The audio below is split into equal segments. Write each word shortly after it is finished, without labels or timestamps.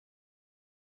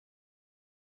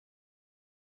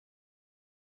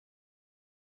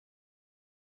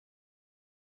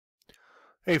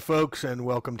Hey folks, and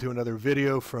welcome to another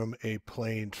video from A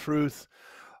Plain Truth.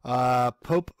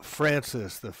 Pope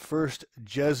Francis, the first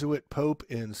Jesuit pope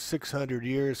in 600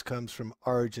 years, comes from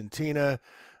Argentina,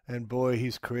 and boy,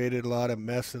 he's created a lot of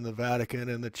mess in the Vatican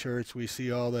and the church. We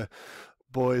see all the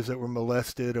boys that were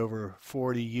molested over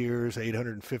 40 years,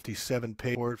 857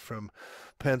 report from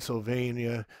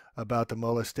Pennsylvania about the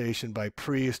molestation by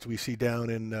priests. We see down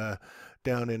in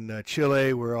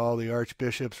Chile, where all the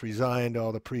archbishops resigned,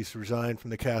 all the priests resigned from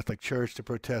the Catholic Church to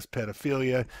protest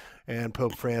pedophilia, and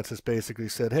Pope Francis basically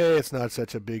said, hey, it's not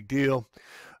such a big deal.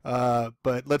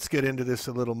 But let's get into this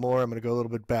a little more. I'm going to go a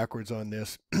little bit backwards on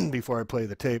this before I play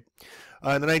the tape.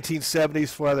 In the 1970s,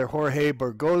 Father Jorge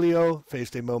Bergoglio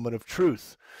faced a moment of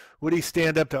truth. Would he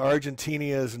stand up to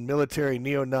Argentina's military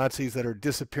neo-Nazis that are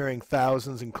disappearing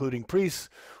thousands, including priests,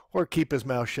 or keep his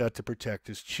mouth shut to protect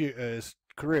his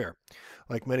career?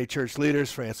 Like many church leaders,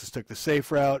 Francis took the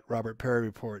safe route. Robert Perry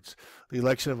reports. The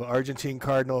election of Argentine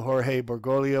Cardinal Jorge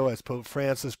Bergoglio as Pope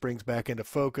Francis brings back into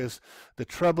focus the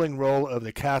troubling role of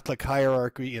the Catholic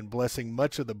hierarchy in blessing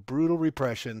much of the brutal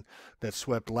repression that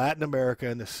swept Latin America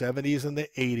in the 70s and the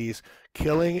 80s,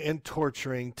 killing and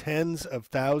torturing tens of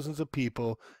thousands of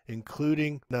people,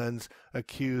 including nuns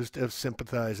accused of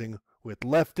sympathizing with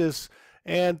leftists,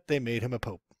 and they made him a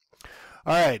pope.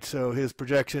 All right, so his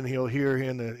projection, he'll hear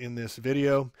in this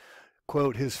video,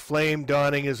 quote, his flame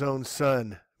dawning his own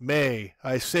sun. May,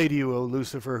 I say to you, O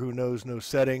Lucifer, who knows no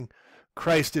setting,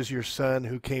 Christ is your son,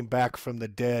 who came back from the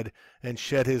dead and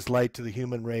shed his light to the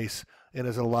human race and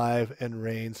is alive and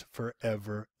reigns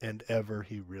forever and ever.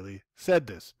 He really said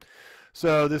this.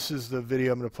 So this is the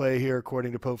video I'm going to play here.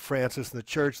 According to Pope Francis in the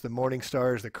Church, the morning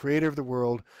star is the creator of the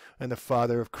world and the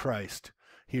father of Christ.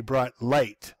 He brought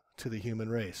light to the human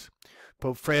race.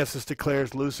 Pope Francis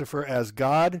declares Lucifer as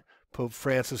God. Pope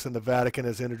Francis and the Vatican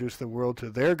has introduced the world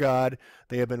to their God.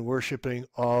 They have been worshiping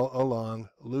all along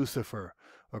Lucifer.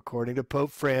 According to Pope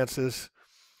Francis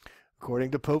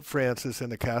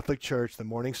and the Catholic Church, the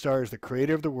morning star is the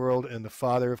creator of the world and the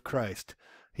father of Christ.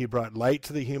 He brought light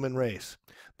to the human race.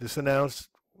 This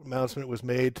announcement was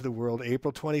made to the world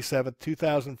April 27,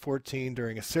 2014,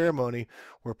 during a ceremony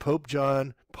where Pope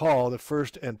John Paul I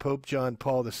and Pope John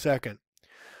Paul II.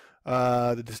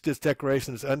 This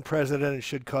declaration is unprecedented and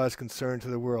should cause concern to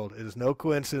the world. It is no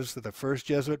coincidence that the first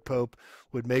Jesuit pope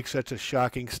would make such a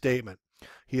shocking statement.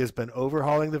 He has been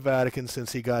overhauling the Vatican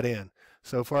since he got in.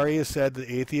 So far he has said that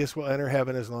atheists will enter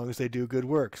heaven as long as they do good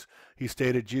works. He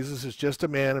stated Jesus is just a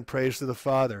man and prays to the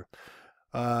Father.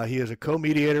 He is a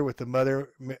co-mediator with the Mother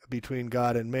between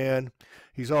God and man.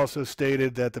 He's also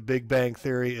stated that the Big Bang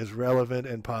Theory is relevant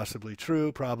and possibly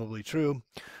true, probably true.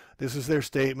 This is their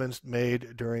statements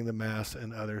made during the Mass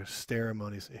and other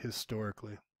ceremonies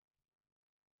historically.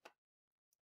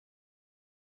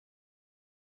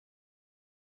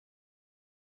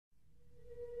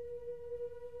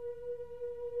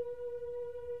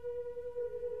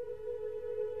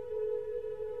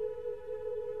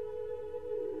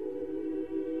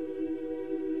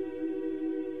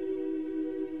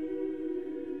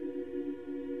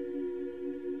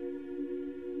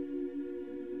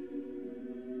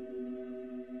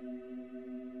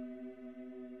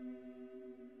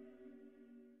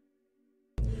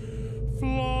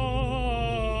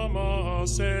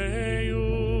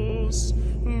 Eius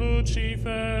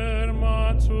Lucifer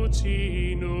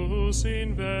matutinus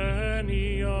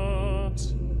inveniat.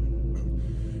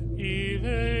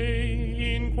 Ille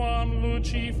inquam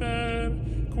Lucifer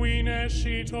qui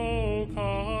nescito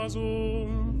casum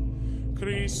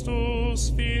Christus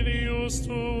filius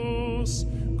tuus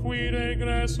qui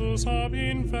regressus ab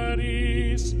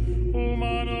inferis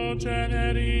humano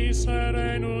generis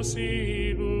serenus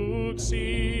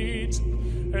iluxit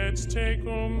et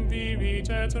tecum vivit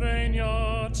et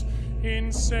regnat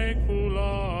in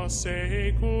saecula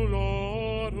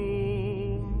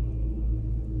saeculorum.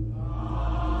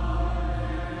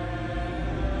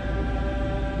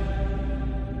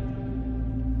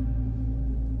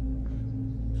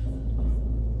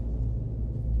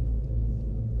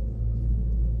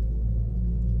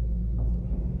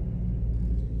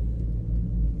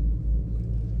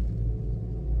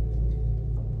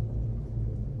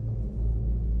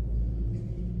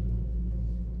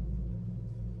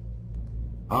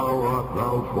 How art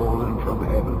thou fallen from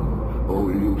heaven, O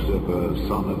Lucifer,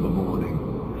 son of the morning?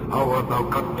 How art thou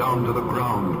cut down to the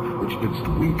ground, which didst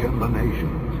weaken the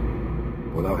nations?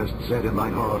 For thou hast said in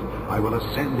thine heart, I will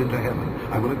ascend into heaven.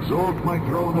 I will exalt my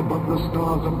throne above the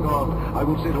stars of God. I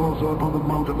will sit also upon the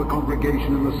mount of the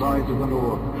congregation in the sides of the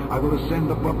north. I will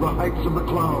ascend above the heights of the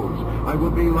clouds. I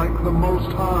will be like the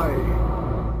Most High.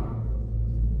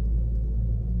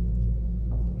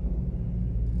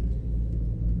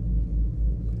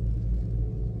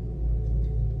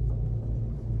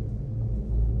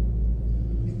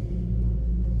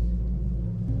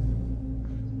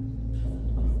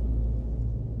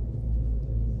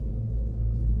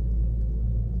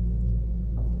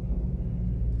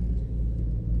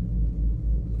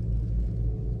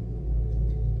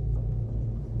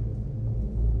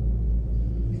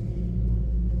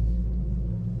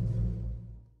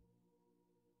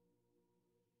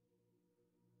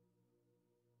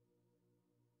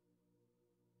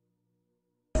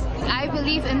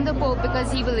 believe in the Pope because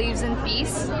he believes in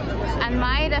peace, and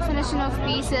my definition of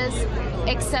peace is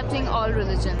accepting all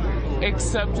religion.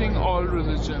 Accepting all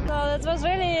religion. Well, it was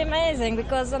really amazing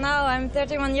because now I'm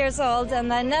 31 years old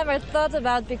and I never thought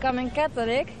about becoming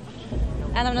Catholic.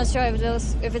 And I'm not sure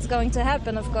if it's going to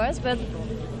happen, of course, but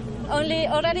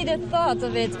already the thought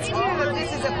of it.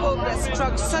 This is a pope that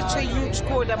struck such a huge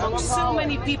chord among so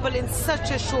many people in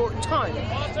such a short time.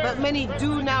 But many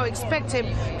do now expect him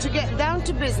to get down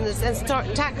to business and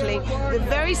start tackling the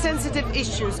very sensitive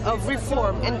issues of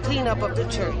reform and cleanup of the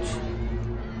church.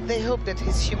 They hope that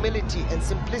his humility and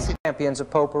simplicity. Champions of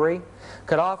popery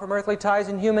could offer from earthly ties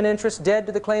and human interests, dead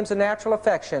to the claims of natural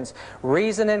affections,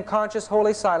 reason and conscious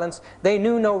holy silence. They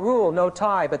knew no rule, no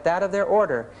tie, but that of their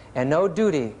order, and no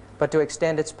duty but to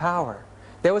extend its power.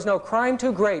 There was no crime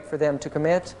too great for them to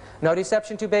commit, no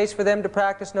deception too base for them to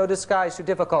practice, no disguise too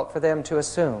difficult for them to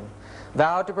assume.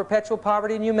 Vowed to perpetual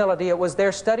poverty and humility, it was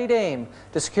their studied aim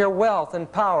to secure wealth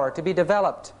and power to be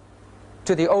developed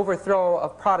to the overthrow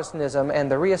of Protestantism and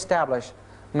the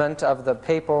reestablishment of the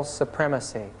papal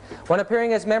supremacy. When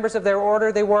appearing as members of their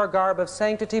order, they wore a garb of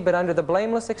sanctity, but under the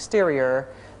blameless exterior,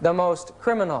 the most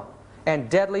criminal and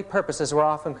deadly purposes were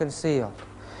often concealed.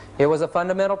 It was a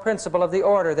fundamental principle of the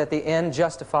order that the end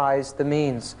justifies the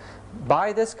means.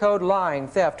 By this code, lying,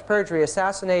 theft, perjury,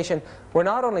 assassination were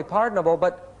not only pardonable,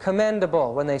 but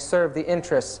commendable when they served the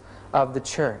interests of the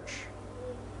Church.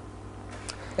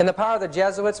 In The Power of the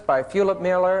Jesuits by Philip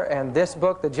Miller and this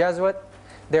book, The Jesuit,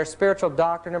 Their Spiritual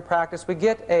Doctrine and Practice, we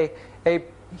get a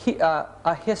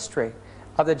history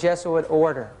of the Jesuit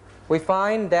order. We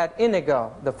find that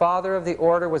Inigo, the father of the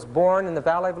order, was born in the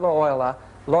Valley of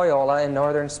Loyola in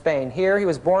northern Spain. Here he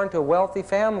was born to a wealthy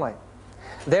family.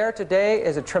 There today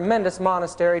is a tremendous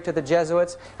monastery to the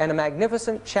Jesuits and a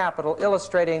magnificent chapel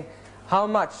illustrating how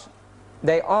much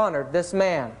they honored this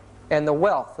man and the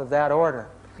wealth of that order.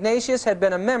 Ignatius had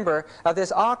been a member of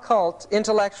this occult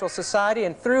intellectual society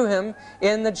and threw him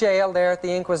in the jail there at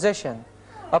the Inquisition.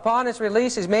 Upon his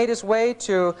release, he made his way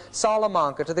to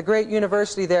Salamanca, to the great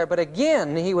university there, but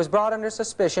again he was brought under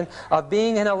suspicion of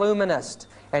being an Illuminist,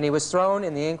 and he was thrown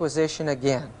in the Inquisition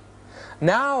again.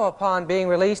 Now, upon being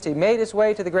released, he made his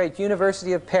way to the great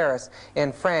University of Paris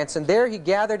in France, and there he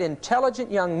gathered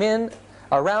intelligent young men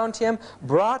around him,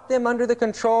 brought them under the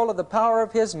control of the power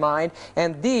of his mind,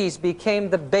 and these became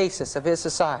the basis of his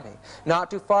society. Not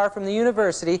too far from the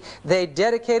university, they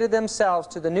dedicated themselves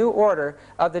to the new order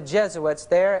of the Jesuits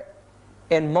there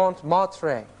in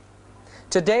Montmartre.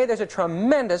 Today there's a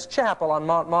tremendous chapel on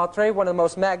Montmartre, one of the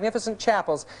most magnificent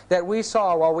chapels that we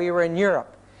saw while we were in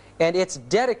Europe, and it's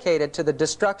dedicated to the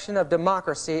destruction of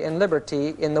democracy and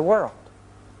liberty in the world.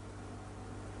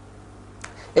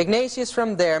 Ignatius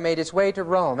from there made his way to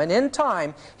Rome, and in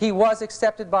time he was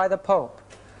accepted by the Pope.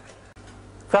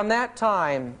 From that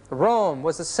time, Rome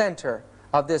was the center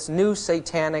of this new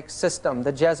satanic system,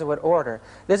 the Jesuit order.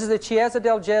 This is the Chiesa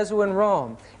del Gesù in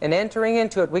Rome, and entering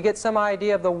into it we get some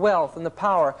idea of the wealth and the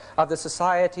power of the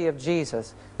Society of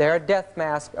Jesus. There a death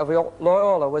mask of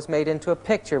Loyola was made into a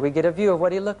picture. We get a view of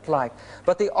what he looked like.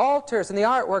 But the altars and the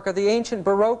artwork are the ancient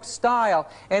Baroque style,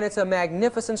 and it's a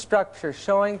magnificent structure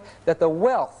showing that the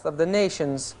wealth of the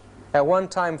nations at one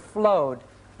time flowed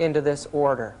into this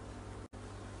order.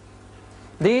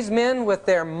 These men, with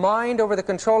their mind over the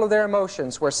control of their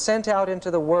emotions, were sent out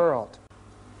into the world.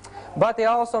 But they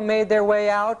also made their way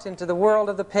out into the world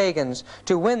of the pagans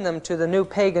to win them to the new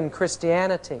pagan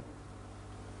Christianity.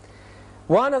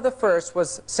 One of the first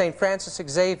was St. Francis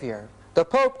Xavier. The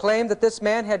Pope claimed that this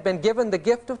man had been given the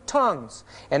gift of tongues,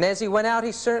 and as he went out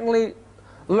he certainly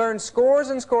learned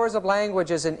scores and scores of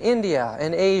languages in India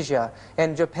and Asia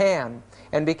and Japan,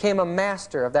 and became a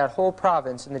master of that whole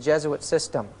province in the Jesuit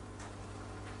system.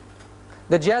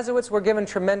 The Jesuits were given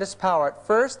tremendous power. At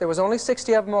first, there was only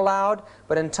 60 of them allowed,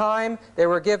 but in time, they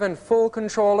were given full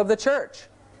control of the church.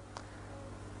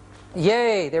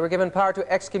 Yea, they were given power to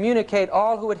excommunicate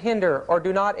all who would hinder or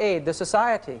do not aid the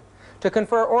society, to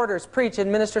confer orders, preach, and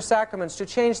minister sacraments, to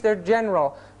change their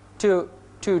general, to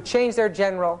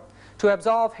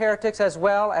absolve heretics as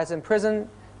well as imprison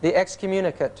the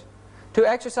excommunicate, to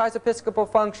exercise episcopal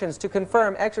functions, to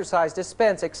confirm, exercise,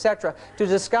 dispense, etc., to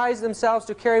disguise themselves,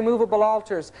 to carry movable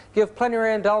altars, give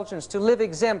plenary indulgence, to live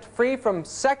exempt, free from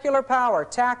secular power,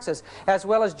 taxes, as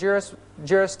well as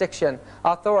jurisdiction,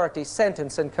 authority,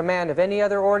 sentence, and command of any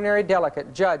other ordinary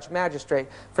delegate, judge, magistrate,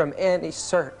 from any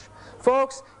search.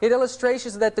 Folks, it illustrates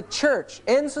that the church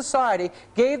and society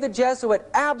gave the Jesuit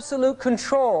absolute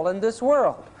control in this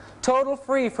world, total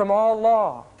free from all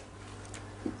law.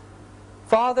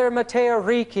 Father Matteo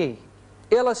Ricci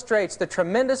illustrates the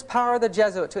tremendous power of the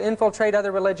Jesuit to infiltrate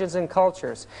other religions and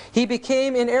cultures. He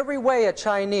became in every way a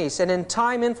Chinese, and in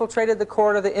time infiltrated the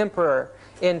court of the emperor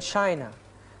in China.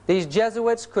 These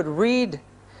Jesuits could read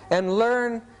and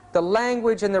learn the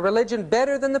language and the religion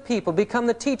better than the people, become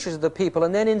the teachers of the people,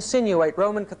 and then insinuate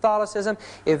Roman Catholicism,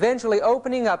 eventually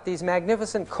opening up these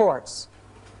magnificent courts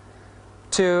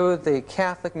to the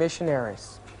Catholic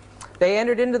missionaries. They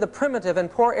entered into the primitive and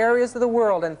poor areas of the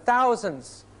world, and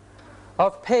thousands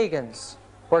of pagans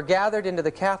were gathered into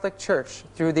the Catholic Church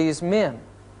through these men.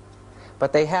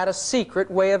 But they had a secret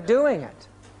way of doing it.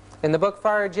 In the book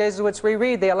Fiery Jesuits we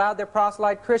read they allowed their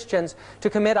proselyte Christians to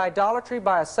commit idolatry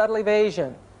by a subtle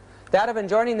evasion, that of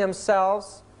enjoining them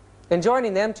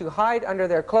to hide under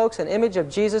their cloaks an image of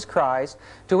Jesus Christ,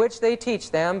 to which they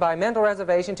teach them by mental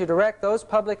reservation to direct those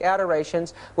public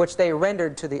adorations which they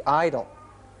rendered to the idol.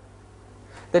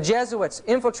 The Jesuits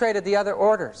infiltrated the other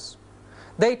orders.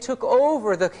 They took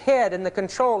over the head and the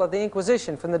control of the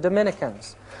Inquisition from the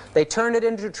Dominicans. They turned it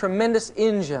into a tremendous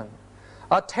engine,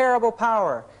 a terrible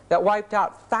power that wiped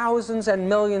out thousands and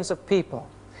millions of people.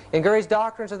 In Gurry's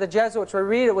Doctrines of the Jesuits we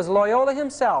read it was Loyola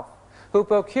himself who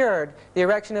procured the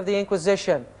erection of the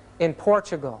Inquisition in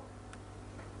Portugal.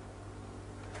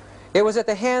 It was at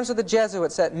the hands of the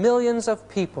Jesuits that millions of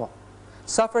people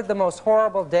suffered the most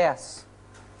horrible deaths.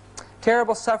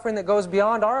 Terrible suffering that goes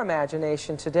beyond our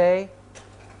imagination today.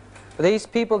 These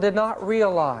people did not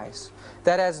realize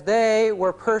that as they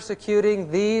were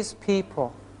persecuting these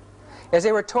people, as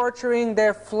they were torturing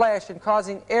their flesh and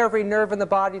causing every nerve in the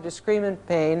body to scream in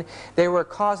pain, they were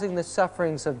causing the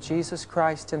sufferings of Jesus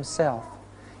Christ himself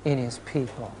in his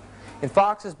people. In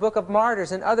Fox's Book of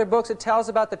Martyrs and other books it tells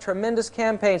about the tremendous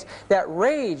campaigns that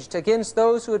raged against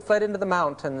those who had fled into the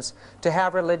mountains to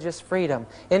have religious freedom.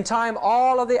 In time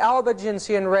all of the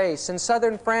Albigensian race in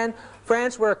southern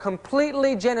France were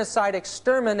completely genocide,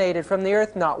 exterminated from the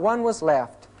earth, not one was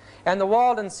left. And the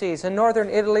Waldenses in northern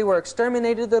Italy were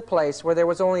exterminated to the place where there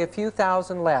was only a few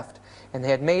thousand left, and they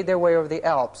had made their way over the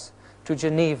Alps to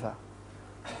Geneva.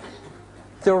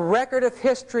 The record of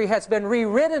history has been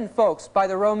rewritten, folks, by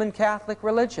the Roman Catholic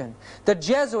religion. The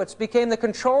Jesuits became the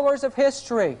controllers of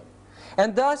history,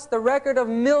 and thus the record of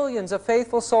millions of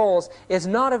faithful souls is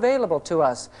not available to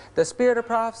us. The Spirit of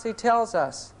Prophecy tells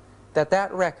us that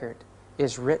that record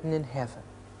is written in heaven.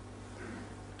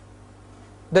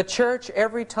 The Church,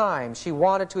 every time she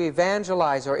wanted to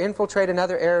evangelize or infiltrate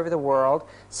another area of the world,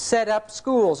 set up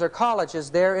schools or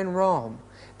colleges there in Rome.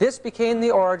 This became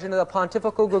the origin of the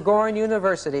Pontifical Gregorian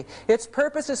University. Its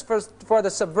purpose is for the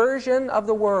subversion of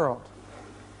the world.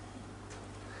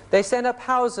 They sent up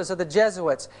houses of the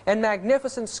Jesuits and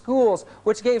magnificent schools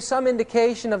which gave some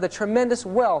indication of the tremendous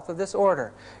wealth of this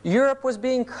order. Europe was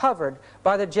being covered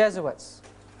by the Jesuits.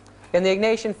 In the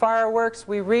Ignatian fireworks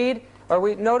we read, or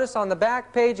we notice on the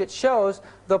back page, it shows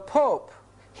the Pope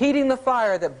heating the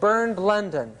fire that burned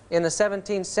London in the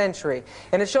 17th century.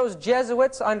 And it shows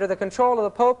Jesuits under the control of the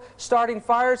Pope starting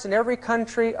fires in every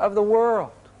country of the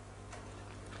world.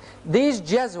 These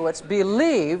Jesuits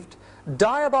believed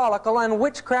diabolical and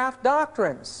witchcraft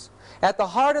doctrines. At the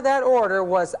heart of that order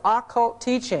was occult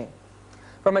teaching.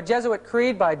 From a Jesuit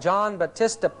creed by John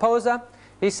Battista Pozza,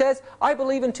 he says, I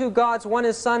believe in two gods, one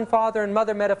is Son, Father, and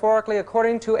Mother metaphorically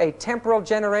according to a temporal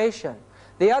generation.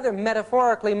 The other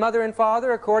metaphorically Mother and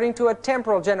Father according to a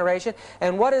temporal generation.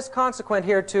 And what is consequent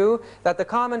hereto, that the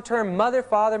common term Mother,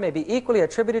 Father may be equally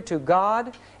attributed to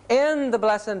God and the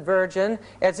Blessed Virgin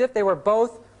as if they were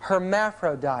both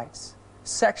hermaphrodites,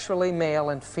 sexually male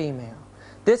and female.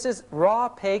 This is raw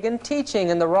pagan teaching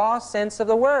in the raw sense of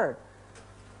the word.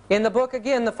 In the book,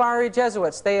 again, the Fiery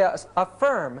Jesuits, they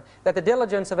affirm that the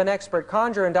diligence of an expert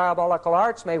conjurer in diabolical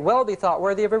arts may well be thought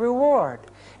worthy of a reward,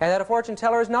 and that a fortune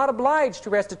teller is not obliged to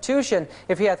restitution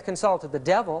if he hath consulted the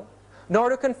devil, nor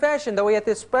to confession, though he hath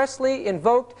expressly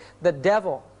invoked the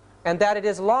devil, and that it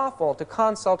is lawful to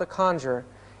consult a conjurer.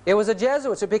 It was the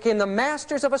Jesuits who became the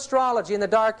masters of astrology in the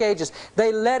Dark Ages.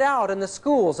 They led out in the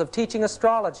schools of teaching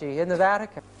astrology in the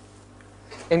Vatican.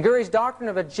 In Gurry's Doctrine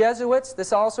of the Jesuits,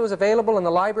 this also is available in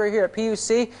the library here at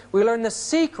PUC, we learn the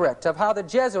secret of how the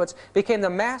Jesuits became the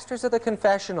masters of the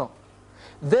confessional.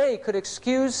 They could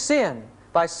excuse sin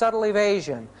by subtle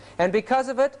evasion, and because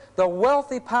of it, the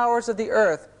wealthy powers of the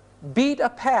earth beat a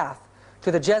path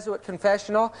to the Jesuit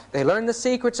confessional. They learned the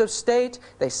secrets of state,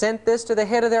 they sent this to the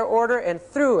head of their order, and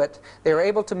through it, they were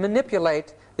able to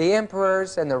manipulate the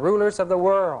emperors and the rulers of the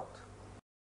world.